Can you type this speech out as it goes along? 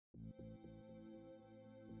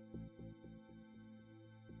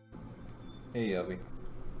Hey, Yelby.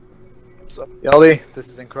 What's up? Yelby, this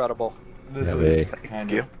is incredible. This Yelby. is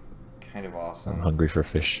Thank you. kind of I'm awesome. hungry for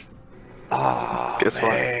fish. Oh, Guess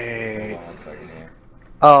what? man. Hold on one second here.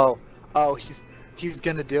 Oh, he's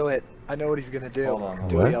gonna do it. I know what he's gonna do. Hold on, hold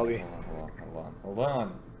Do on. it, Yelby. Hold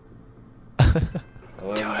on.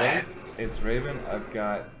 Hello, everybody. It's Raven. I've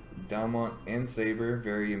got Delmont and Saber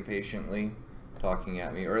very impatiently talking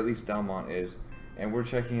at me, or at least Delmont is, and we're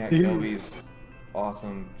checking out Yelby's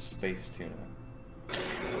awesome space tuna.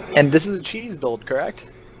 And this is a cheese build, correct?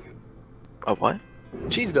 A what?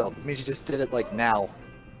 Cheese build means you just did it like now.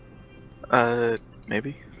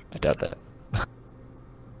 Maybe. I doubt that.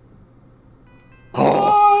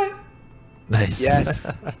 What? Nice.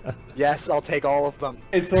 Yes. Yes, I'll take all of them.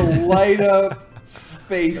 It's a light up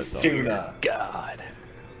space That's awesome. tuna. God.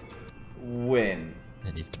 Win.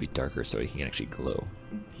 It needs to be darker so he can actually glow.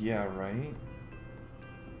 Yeah, right?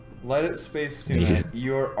 Light up space Need tuna. it.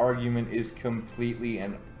 Your argument is completely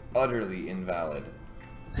and utterly invalid.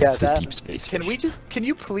 Yeah, It's a deep space Can fish. can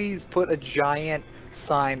you please put a giant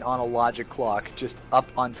sign on a logic clock just up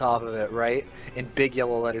on top of it, right? In big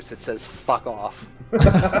yellow letters that says "fuck off."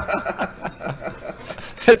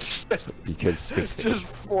 It's just, Because space fish. just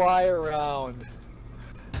fly around.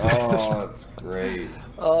 Oh, that's great.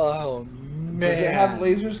 Oh man. Does it have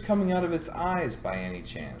lasers coming out of its eyes by any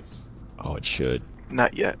chance? Oh, it should.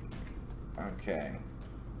 Not yet. Okay.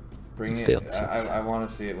 Bring You it. failed so I want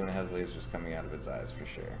to see it when it has lasers coming out of its eyes for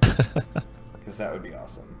sure. Because that would be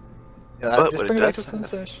awesome. Yeah, But just what bring it it back to does some have-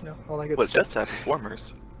 fish, you know, all that good What it stuff. does have is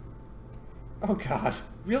swarmers. Oh god.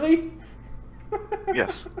 Really?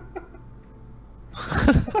 Yes.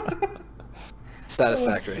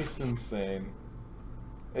 Satisfactory. That's just insane.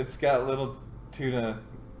 It's got little tuna,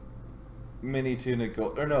 mini tuna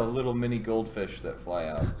gold, or no, little mini goldfish that fly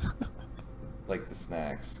out, like the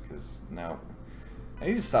snacks. Because now, I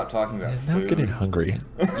need to stop talking about Now I'm food. getting hungry.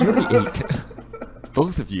 You already ate.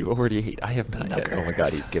 Both of you already ate. I have not yet. Oh my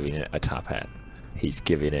god, he's giving it a top hat. He's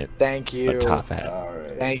giving it Thank you. a top hat. All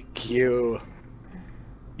right. Thank you.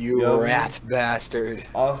 You Yelby. rat bastard.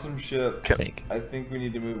 Awesome ship. I think. I think we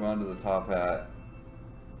need to move on to the top hat.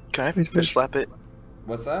 Can I Space fish fish. slap it?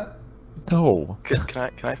 What's that? No. Can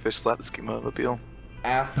I fish slap the schemamobile?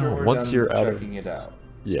 After No, we're once done you're out of- checking it out.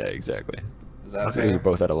 Yeah, exactly. Is that Once fair? we're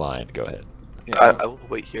both out of line, go ahead. Yeah. I will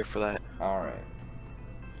wait here for that. Alright.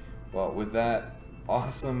 Well, with that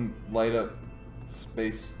awesome light up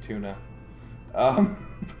space tuna.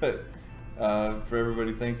 But for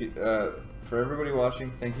everybody, thank you. For everybody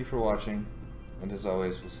watching, thank you for watching. And as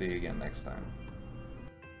always, we'll see you again next time.